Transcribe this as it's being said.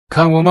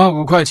看我妈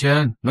5块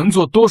钱能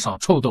做多少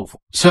臭豆腐。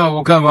下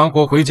午干完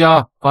活回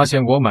家，发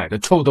现我买的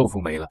臭豆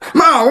腐没了。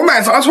妈，我买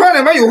炸串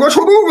了，把有盒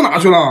臭豆腐拿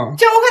去了。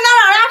这我可能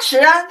让俩吃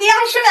啊，你还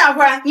吃2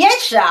块，你也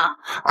吃啊？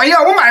哎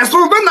呀，我买的时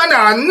候问咱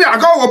俩，你俩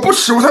告诉我不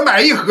吃，我才买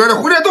1盒的，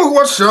回来都给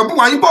我吃，不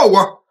管你抱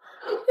我。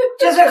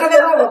这事可别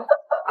告我，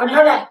俺这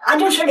的，俺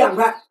就吃2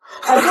块，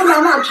俺就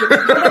妈妈吃，别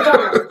照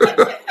我。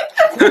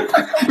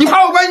你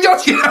怕我管你要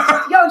钱？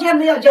要钱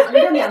没要钱，俺就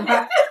2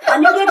块，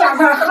俺就这2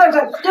块合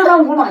着就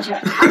能5毛钱。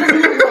好，等会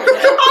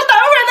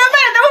儿那卖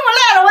豆腐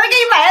来了，我得给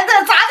你买这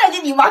咋的给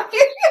你妈。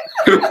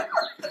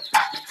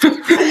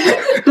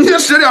你就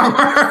吃2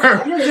块。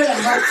就吃2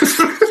块。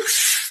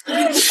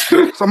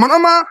怎么了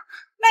妈？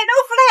卖豆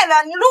腐来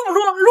了，你录不录？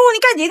录你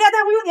赶紧点，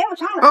待会儿有点不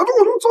长了。啊，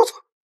走。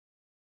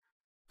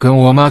跟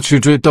我妈去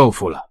追豆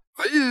腐了。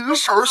哎呀，这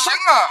手行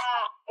啊！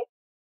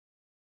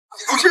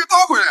有劲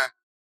倒回来。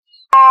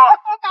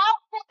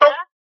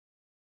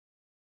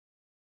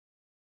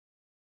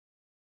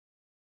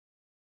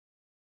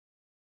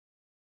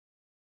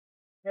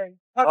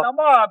他干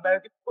嘛买？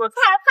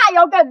他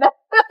要跟的，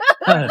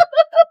哎，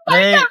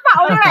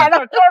跑出来了。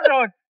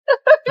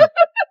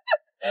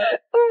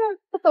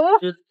走了。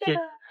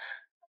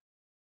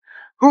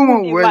够吗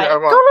？5块钱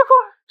吧。够了。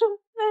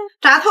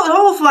炸臭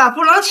豆腐啊，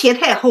不能切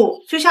太厚，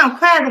就像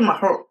筷子么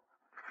厚。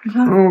你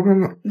看，我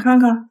看看，你看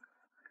看，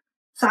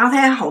炸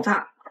太好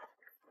炸。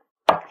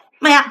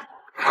妈呀！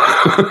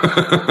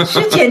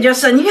是简直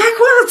是，你还给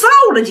我造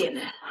了简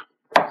直。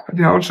还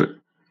挺好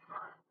吃。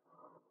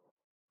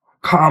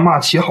看俺妈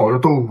切好的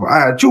豆腐，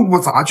哎，就不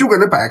炸，就搁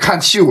那摆，看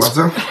气我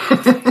这。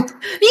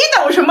你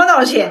懂什么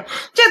东西？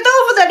这豆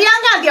腐的凉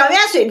感表面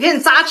水分，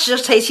咋吃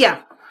才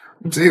香？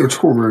真有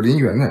臭味，淋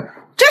圆呢。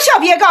这小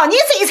别告，你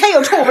这才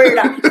有臭味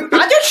了。俺就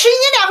吃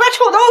你2块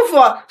臭豆腐，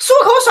漱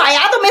口刷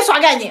牙都没刷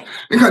干净。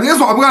你肯定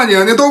刷不干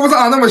净，那豆腐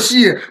炸那么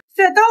细。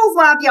这豆腐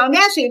啊，表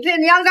面水分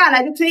凉干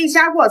了，就可以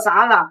下锅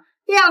炸了。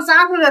这样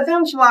炸出的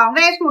豆腐啊，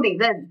外酥里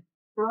嫩。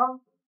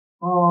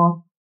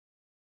哦。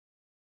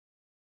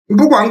你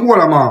不管过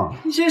了吗？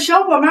你这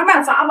小火慢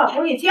慢炸吧，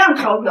我给酱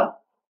调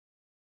调。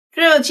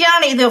这个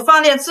酱里头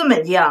放点芝麻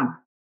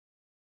酱。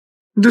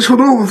你这臭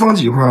豆腐放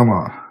几块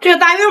嘛？这个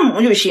大约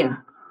母就行。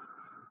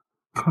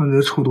看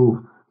这臭豆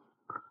腐，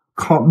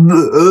靠！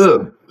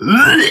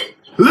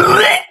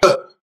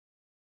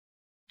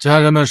家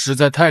人们实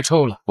在太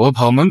臭了，我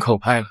跑门口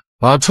拍了，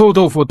把臭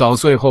豆腐捣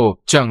碎后，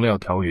酱料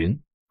调匀。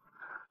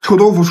臭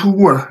豆腐出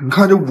锅了，你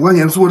看这5块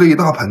钱做这一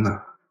大盆呢。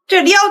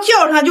这料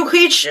浇上就可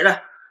以吃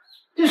了。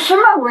这什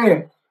么味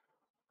儿？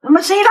怎么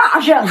谁大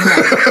香的？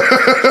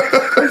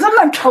这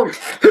么臭！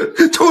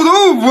臭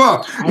豆腐，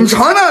你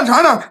尝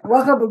尝。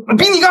我可不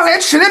比你刚才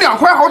吃那2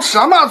块好吃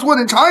啊！妈做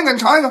的，你尝一个。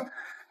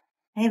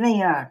哎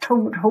呀，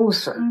臭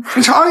死！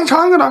你尝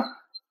一个呢，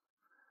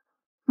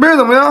味儿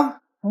怎么样？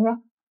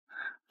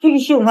这个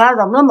杏花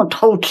怎么那么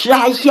臭，吃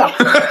还香？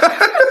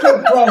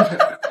真怪事。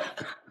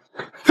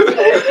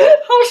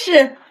好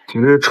吃。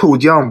请这臭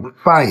酱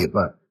拌一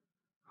拌，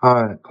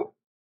哎，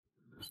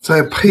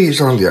再配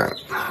上点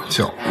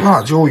小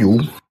辣椒油。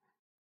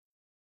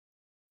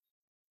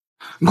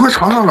你快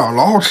尝尝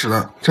老好吃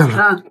了，真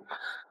的。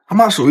俺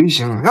妈手艺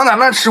行，让咱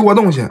们吃过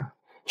东西。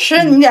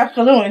吃你点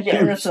破东西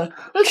简直是，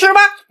你吃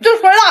吧，就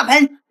说大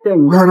盆。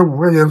我看这5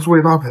块钱做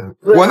一大盆，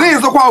我那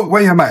是花5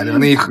块钱买的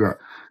那一盒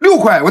，6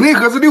块，我那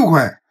盒是6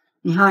块。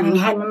你看，你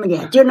还那么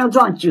点，就能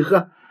装几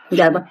盒，你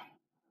来吧。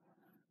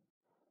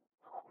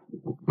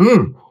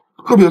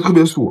特别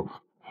酥。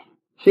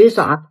水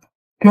啥？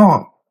挺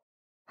好。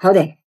好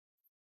的。